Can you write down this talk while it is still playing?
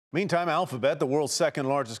Meantime, Alphabet, the world's second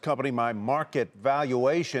largest company by market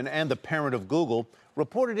valuation and the parent of Google,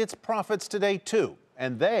 reported its profits today, too.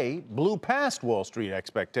 And they blew past Wall Street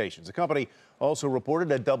expectations. The company also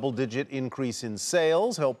reported a double-digit increase in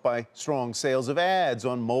sales, helped by strong sales of ads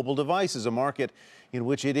on mobile devices, a market in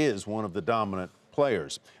which it is one of the dominant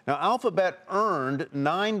players. Now, Alphabet earned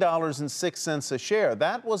 $9.06 a share.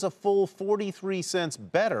 That was a full 43 cents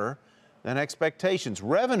better than expectations.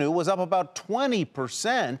 Revenue was up about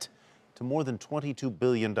 20% to more than $22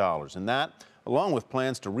 billion. And that, along with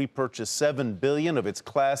plans to repurchase $7 billion of its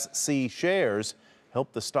Class C shares,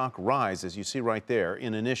 helped the stock rise, as you see right there,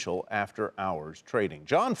 in initial after-hours trading.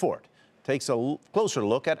 Jon Fortt takes a closer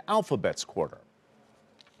look at Alphabet's quarter.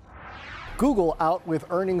 Google out with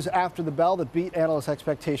earnings after the bell that beat analyst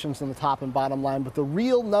expectations on the top and bottom line. But the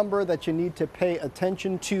real number that you need to pay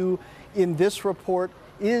attention to in this report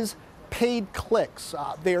is paid clicks.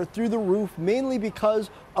 They are through the roof, mainly because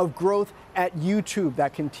of growth at YouTube.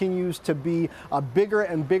 That continues to be a bigger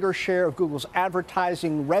and bigger share of Google's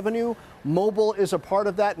advertising revenue. Mobile is a part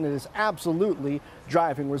of that, and it is absolutely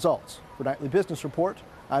driving results. For Nightly Business Report,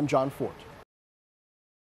 I'm Jon Fortt.